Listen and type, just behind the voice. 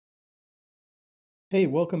Hey,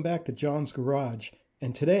 welcome back to John's Garage.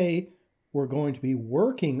 And today we're going to be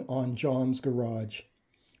working on John's Garage.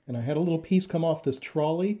 And I had a little piece come off this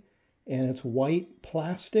trolley and it's white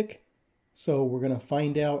plastic. So we're going to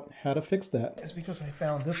find out how to fix that. It's because I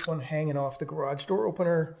found this one hanging off the garage door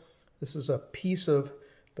opener. This is a piece of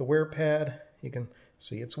the wear pad. You can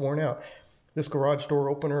see it's worn out. This garage door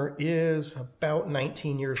opener is about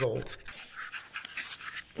 19 years old.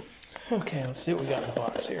 Okay, let's see what we got in the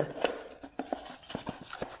box here.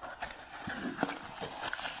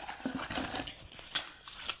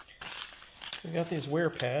 We got these wear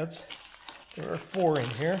pads. There are 4 in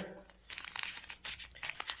here.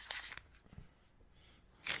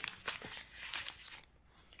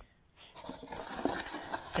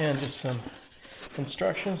 And just some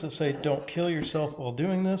instructions that say don't kill yourself while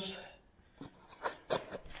doing this.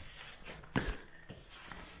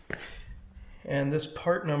 And this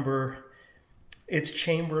part number, it's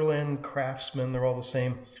Chamberlain, Craftsman, they're all the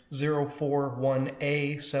same,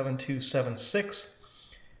 041A7276.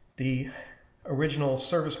 The original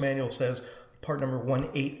service manual says part number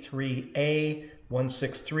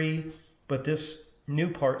 183A163, but this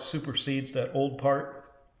new part supersedes that old part,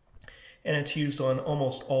 and it's used on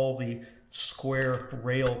almost all the square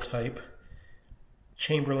rail type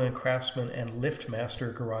Chamberlain, Craftsman, and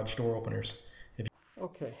LiftMaster garage door openers.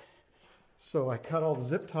 Okay, so I cut all the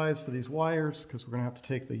zip ties for these wires because we're going to have to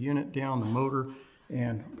take the unit down, the motor,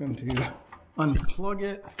 and I'm going to unplug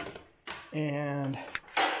it. And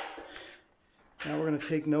now we're going to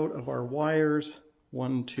take note of our wires,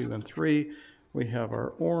 1, 2, and 3. We have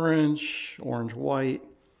our orange, white,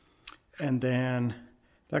 and then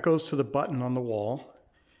that goes to the button on the wall.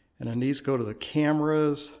 And then these go to the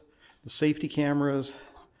cameras, the safety cameras.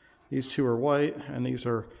 These 2 are white, and these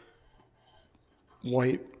are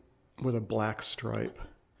white with a black stripe.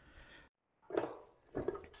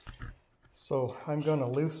 So I'm going to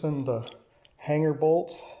loosen the hanger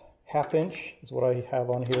bolts. 1/2 inch is what I have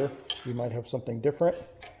on here. You might have something different.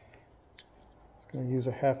 Just going to use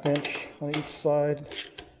a 1/2 inch on each side.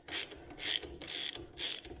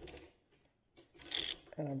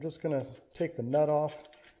 And I'm just going to take the nut off.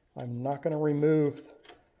 I'm not going to remove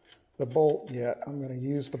the bolt yet. I'm going to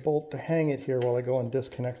use the bolt to hang it here while I go and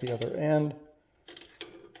disconnect the other end.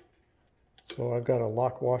 So I've got a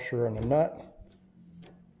lock washer and a nut.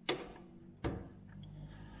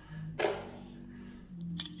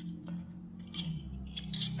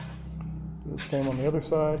 Do the same on the other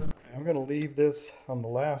side. I'm going to leave this on the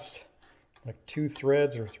last like 2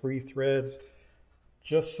 threads or 3 threads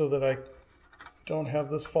just so that I don't have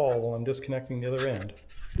this fall while I'm disconnecting the other end.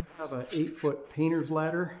 I have an 8-foot painter's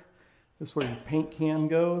ladder. This is where your paint can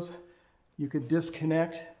goes. You could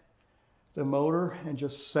disconnect the motor and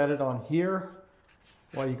just set it on here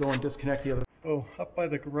while you go and disconnect the other. Oh, up by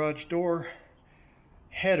the garage door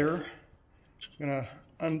header, I'm going to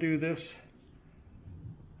undo this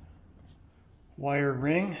wire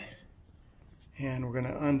ring, and we're going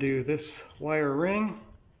to undo this wire ring,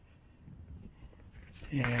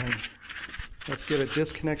 and let's get it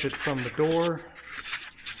disconnected from the door.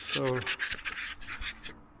 So let's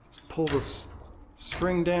pull this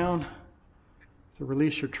string down to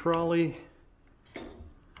release your trolley.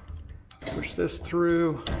 Push this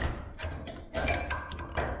through.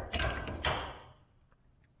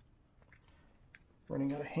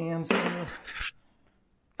 Running out of hands here.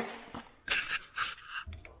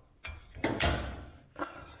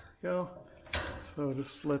 There we go. So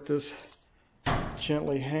just let this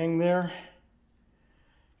gently hang there.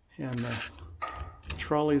 And the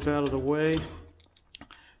trolley's out of the way.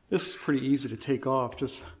 This is pretty easy to take off.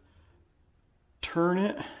 Just turn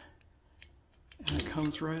it and it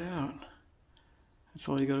comes right out. That's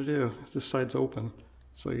all you got to do. This side's open.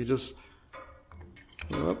 So you just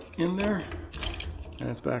go up in there and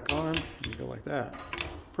it's back on. And you go like that.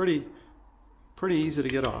 Pretty easy to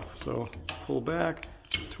get off. So pull back,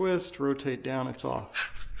 twist, rotate down, it's off.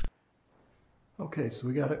 Okay, so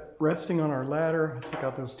we got it resting on our ladder. I took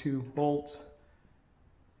out those 2 bolts,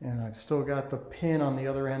 and I've still got the pin on the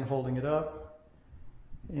other end holding it up.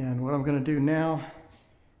 And what I'm going to do now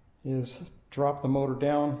is drop the motor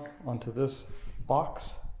down onto this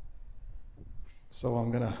box. So I'm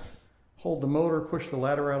going to hold the motor, push the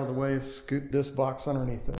ladder out of the way, scoot this box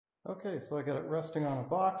underneath it. Okay, so I got it resting on a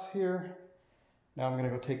box here. Now I'm going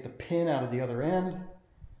to go take the pin out of the other end,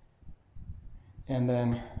 and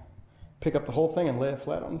then pick up the whole thing and lay it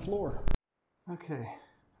flat on the floor. Okay,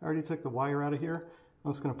 I already took the wire out of here.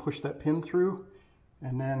 I'm just going to push that pin through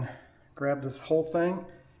and then grab this whole thing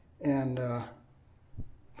and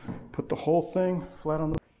put the whole thing flat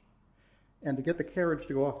on the... And to get the carriage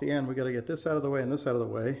to go off the end, we got to get this out of the way and this out of the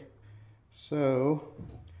way. So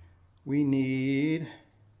we need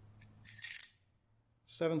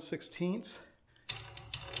 7/16.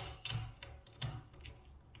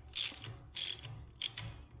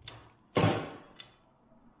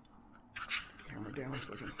 Camera down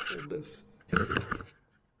so I can hold this.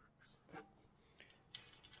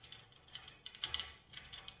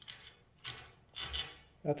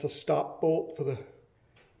 That's a stop bolt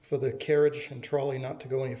for the carriage and trolley not to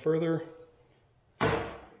go any further.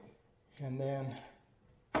 And then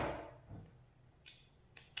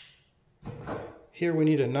here we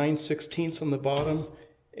need a 9/16 on the bottom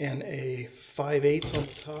and a 5/8 on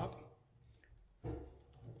the top.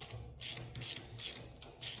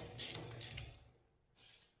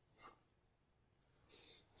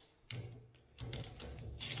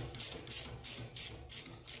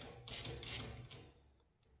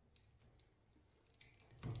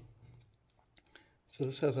 So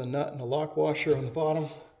this has a nut and a lock washer on the bottom.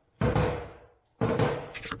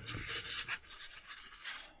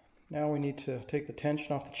 Now we need to take the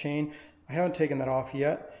tension off the chain. I haven't taken that off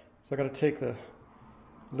yet, so I got to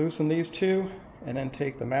loosen these two and then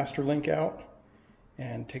take the master link out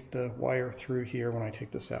and take the wire through here when I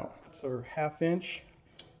take this out. So they're 1/2 inch,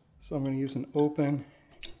 so I'm going to use an open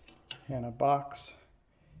and a box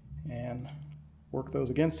and work those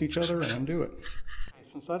against each other and undo it.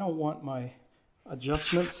 Since I don't want my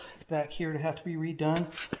adjustments back here to have to be redone,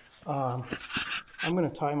 I'm going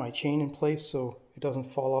to tie my chain in place so it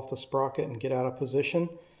doesn't fall off the sprocket and get out of position.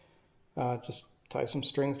 Just tie some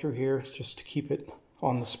string through here just to keep it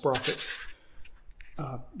on the sprocket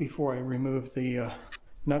before I remove the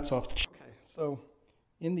nuts off the chain. Okay, so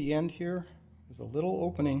in the end here is a little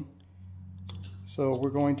opening, so we're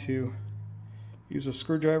going to use a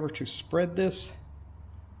screwdriver to spread this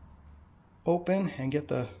open and get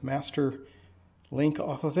the master link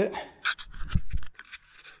off of it.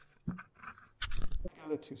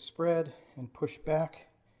 Got it to spread and push back,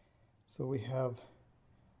 so we have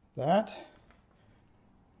that.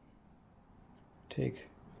 Take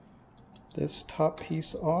this top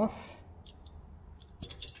piece off.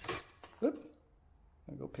 Oop.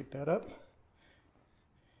 I'll go pick that up.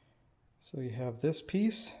 So you have this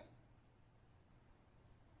piece.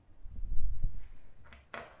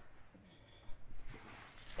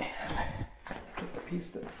 And get the piece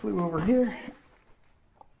that flew over here.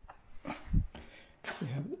 We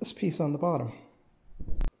have this piece on the bottom.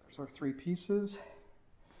 There's our 3 pieces.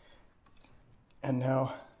 And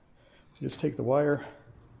now just take the wire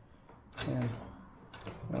and,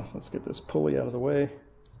 well, let's get this pulley out of the way.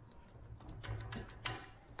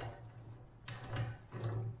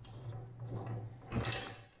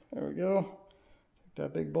 There we go. Take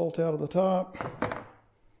that big bolt out of the top.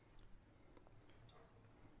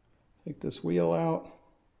 Take this wheel out.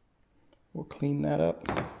 We'll clean that up.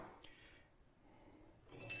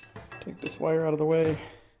 Take this wire out of the way.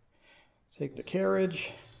 Take the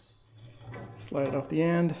carriage. Slide it off the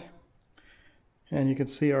end. And you can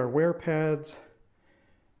see our wear pads.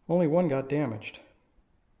 Only one got damaged.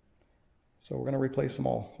 So we're going to replace them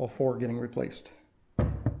all 4 getting replaced. And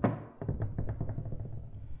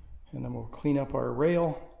then we'll clean up our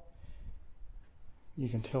rail. You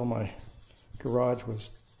can tell my garage was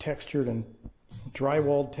textured and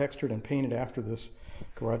drywalled, textured, and painted after this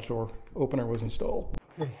garage door opener was installed.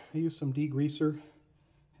 Okay, I used some degreaser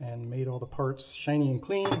and made all the parts shiny and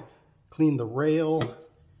clean. Cleaned the rail,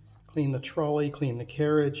 cleaned the trolley, cleaned the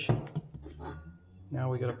carriage. Now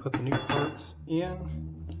we got to put the new parts in.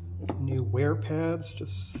 New wear pads,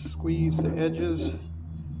 just squeeze the edges.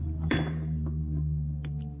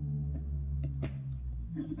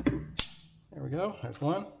 There we go, there's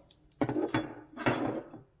one.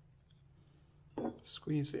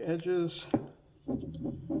 Squeeze the edges.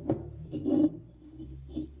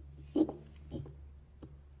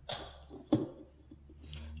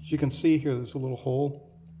 As you can see here, there's a little hole.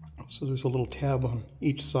 So there's a little tab on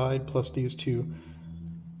each side, plus these 2.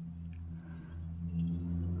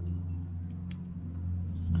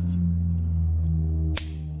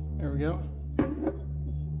 There we go.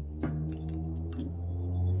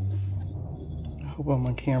 I hope I'm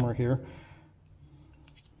on camera here.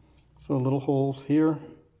 So little holes here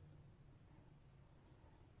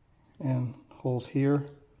and holes here.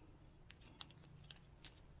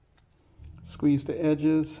 Squeeze the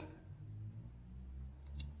edges,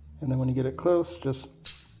 and then when you get it close, just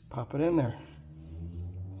pop it in there.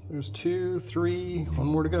 So there's 2, 3, one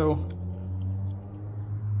more to go.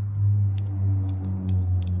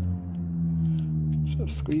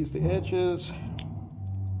 Just squeeze the edges.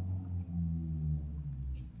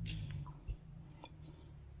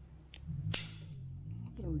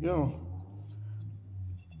 There we go.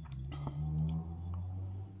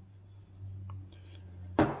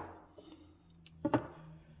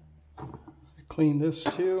 Clean this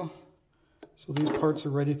too. So these parts are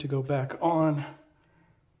ready to go back on.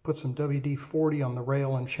 Put some WD-40 on the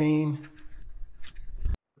rail and chain.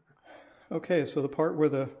 Okay, so the part where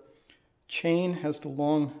the chain has the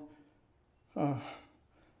long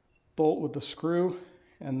bolt with the screw,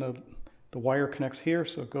 and the wire connects here,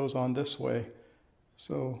 so it goes on this way.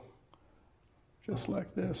 So just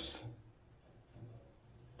like this.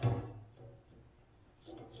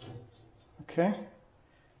 Okay.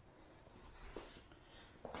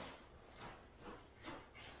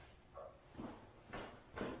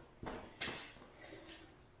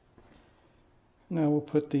 Now we'll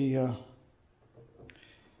put the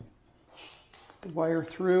wire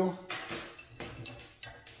through,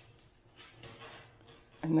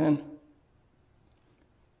 and then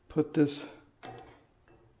put this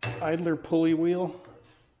idler pulley wheel,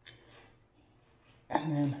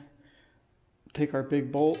 and then take our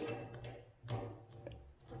big bolt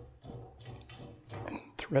and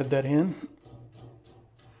thread that in.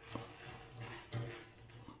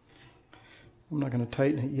 I'm not going to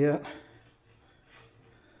tighten it yet.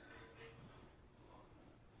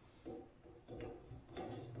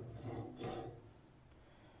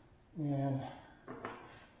 And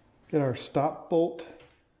get our stop bolt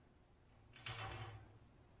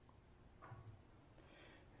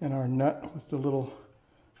and our nut with the little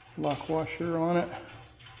lock washer on it.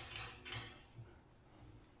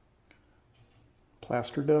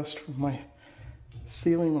 Plaster dust from my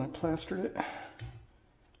ceiling when I plastered it.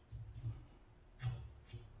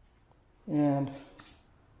 And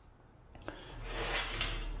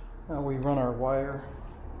now we run our wire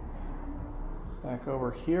back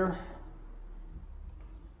over here.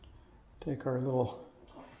 Take our little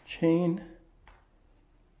chain,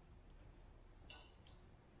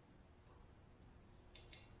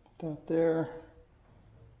 put that there,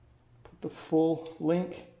 put the full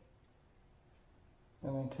link,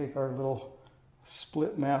 and then take our little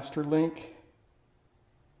split master link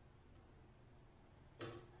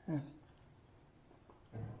and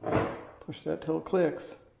push that till it clicks.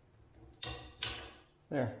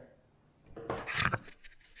 There.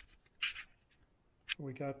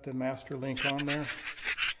 We got the master link on there.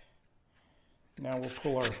 Now we'll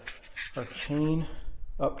pull our chain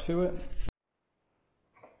up to it.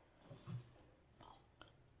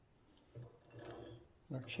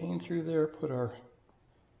 Our chain through there, put our,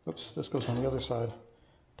 oops, this goes on the other side.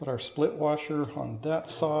 Put our split washer on that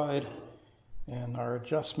side and our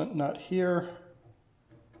adjustment nut here.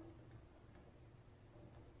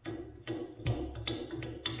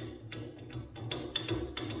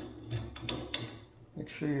 Make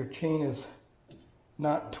sure your chain is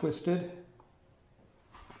not twisted,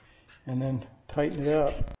 and then tighten it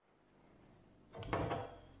up.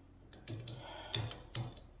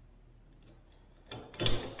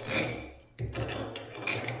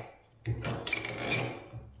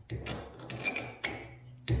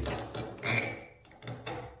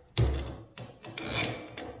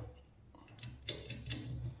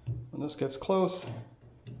 When this gets close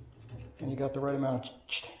and you got the right amount of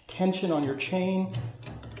tension on your chain,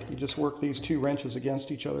 you just work these two wrenches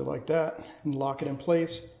against each other like that and lock it in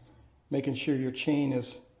place, making sure your chain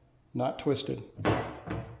is not twisted.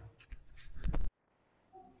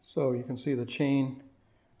 So you can see the chain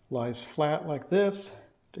lies flat like this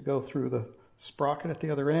to go through the sprocket at the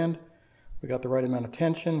other end. We got the right amount of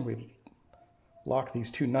tension. We lock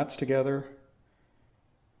these two nuts together.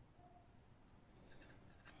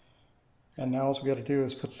 And now all we got to do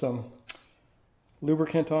is put some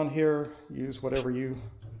lubricant on here. Use whatever you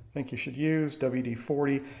think you should use.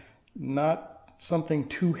 WD-40, not something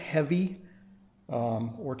too heavy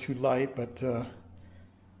or too light, but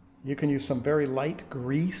you can use some very light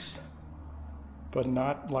grease, but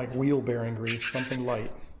not like wheel bearing grease, something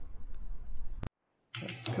light.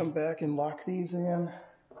 Let's come back and lock these in.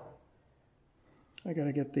 I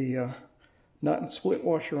gotta get the nut and split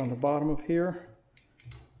washer on the bottom of here.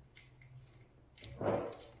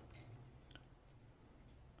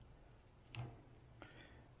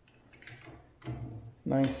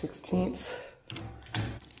 9/16.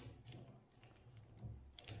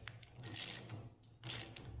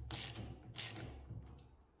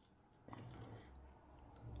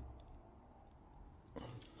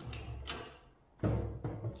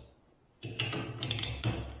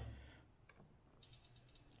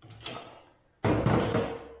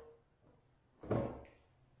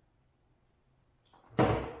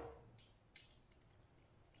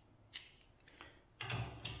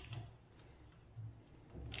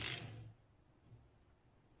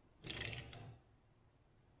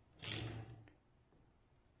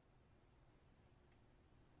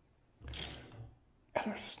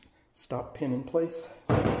 stop pin in place.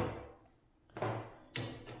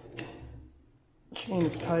 Chain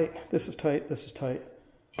is tight. This is tight. This is tight.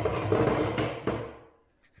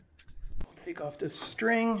 Take off this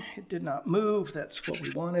string. It did not move. That's what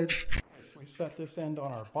we wanted. So we set this end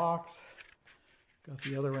on our box. Got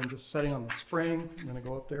the other end just setting on the spring. I'm going to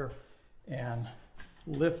go up there and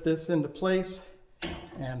lift this into place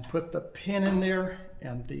and put the pin in there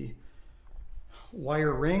and the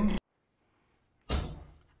wire ring.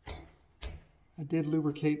 I did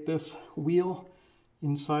lubricate this wheel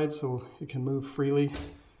inside so it can move freely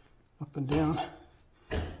up and down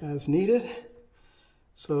as needed.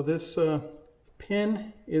 So this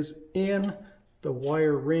pin is in, the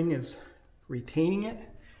wire ring is retaining it.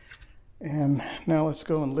 And now let's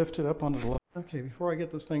go and lift it up onto the ladder. Okay, before I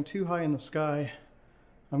get this thing too high in the sky,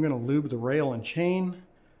 I'm going to lube the rail and chain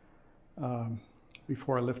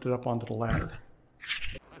before I lift it up onto the ladder.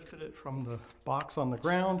 I lifted it from the box on the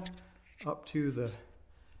ground up to the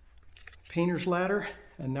painter's ladder,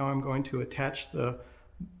 and now I'm going to attach the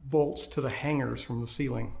bolts to the hangers from the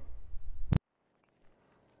ceiling.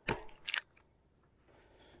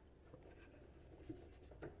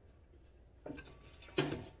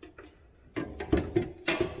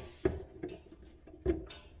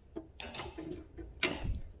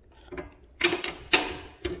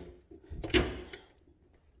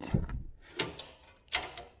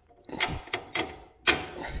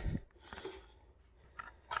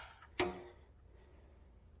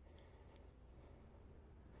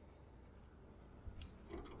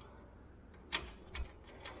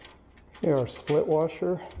 Here, our split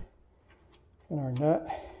washer and our nut.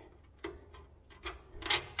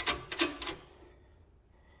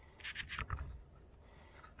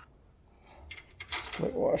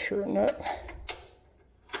 Split washer and nut.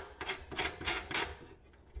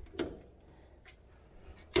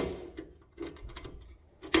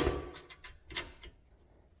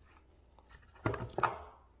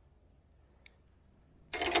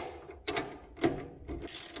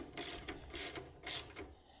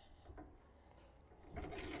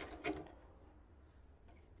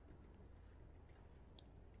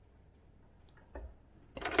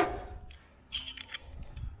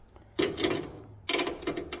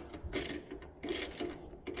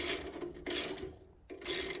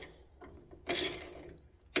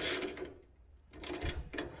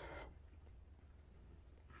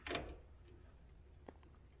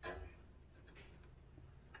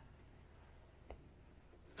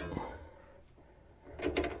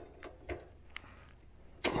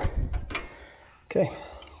 Okay,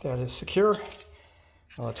 that is secure.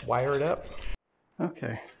 Now let's wire it up.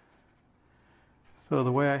 Okay, so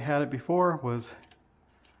the way I had it before was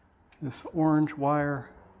this orange wire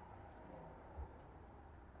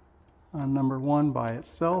on number 1 by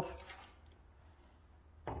itself.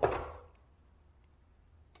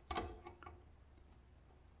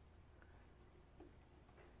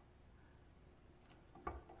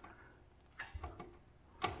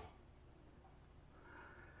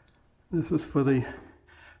 This is for the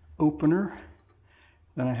opener.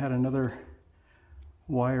 Then I had another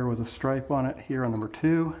wire with a stripe on it here on number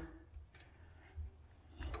 2.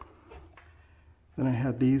 Then I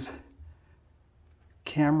had these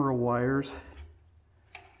camera wires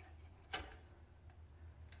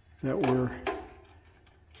that were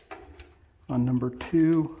on number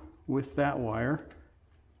 2 with that wire.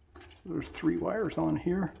 So there's 3 wires on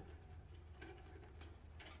here.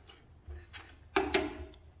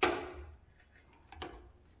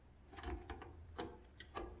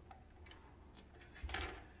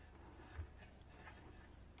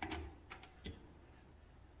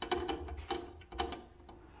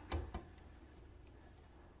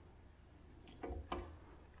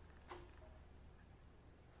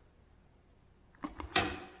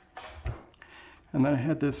 And then I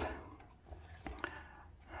had this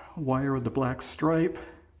wire with the black stripe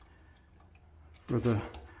for the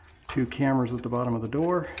 2 cameras at the bottom of the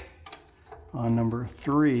door on number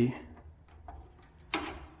 3.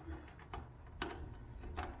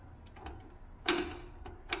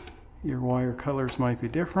 Your wire colors might be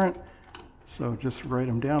different, so just write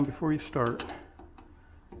them down before you start.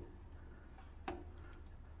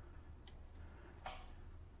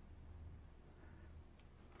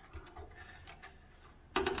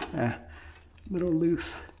 A little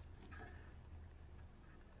loose.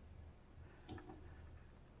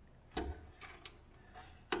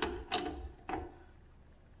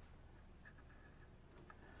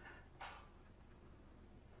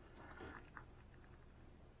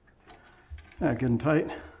 Good and tight.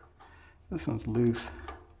 This one's loose.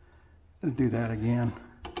 Let's do that again.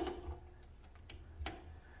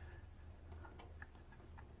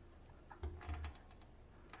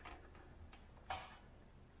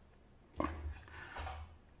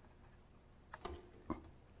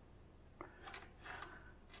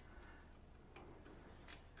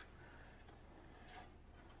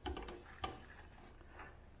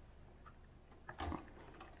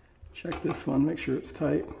 check this one, make sure it's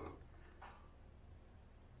tight.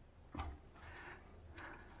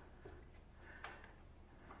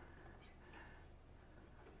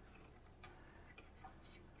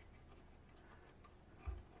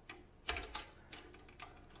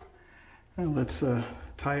 Now let's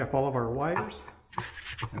tie up all of our wires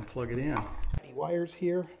and plug it in. Wires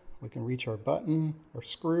here, we can reach our button, our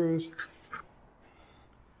screws.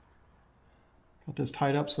 Got this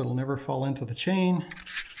tied up so it'll never fall into the chain.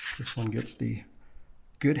 This one gets the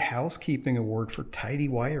Good Housekeeping Award for tidy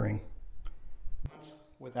wiring.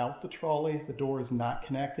 Without the trolley, the door is not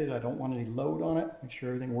connected. I don't want any load on it. Make sure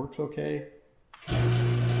everything works okay.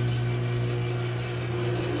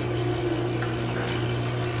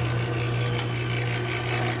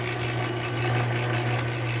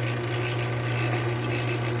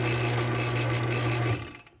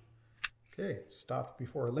 Okay, stopped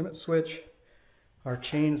before our limit switch. Our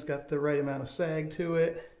chain's got the right amount of sag to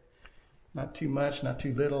it. Not too much, not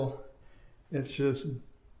too little. It's just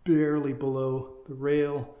barely below the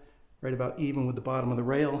rail, right about even with the bottom of the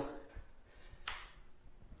rail.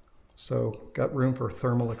 So got room for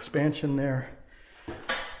thermal expansion there.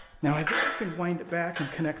 Now I think I can wind it back and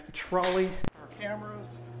connect the trolley, our cameras,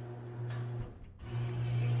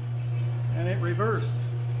 and it reversed.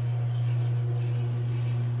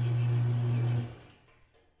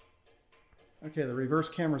 Okay, the reverse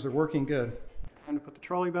cameras are working good. Time to put the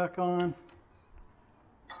trolley back on.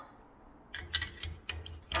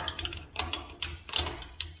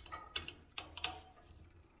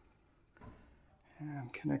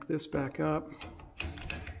 And connect this back up.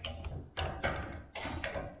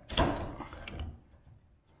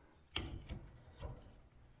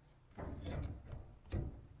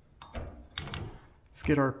 Let's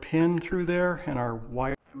get our pin through there and our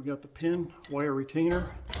wire. We got the pin, wire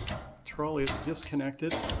retainer. Trolley is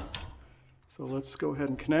disconnected, so let's go ahead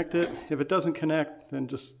and connect it. If it doesn't connect, then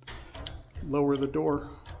just lower the door,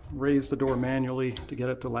 raise the door manually to get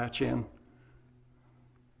it to latch in.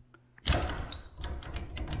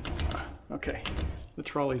 Okay, the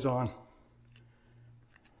trolley's on.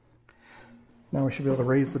 Now we should be able to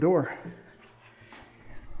raise the door.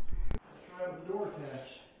 Try the door attach.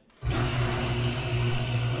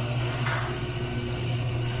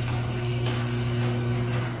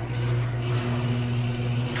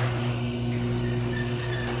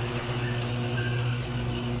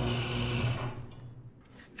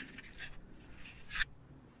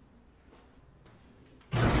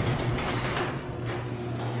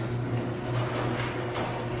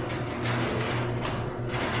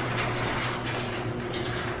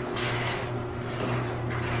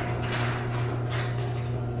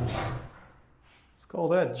 Call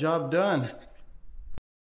that job done.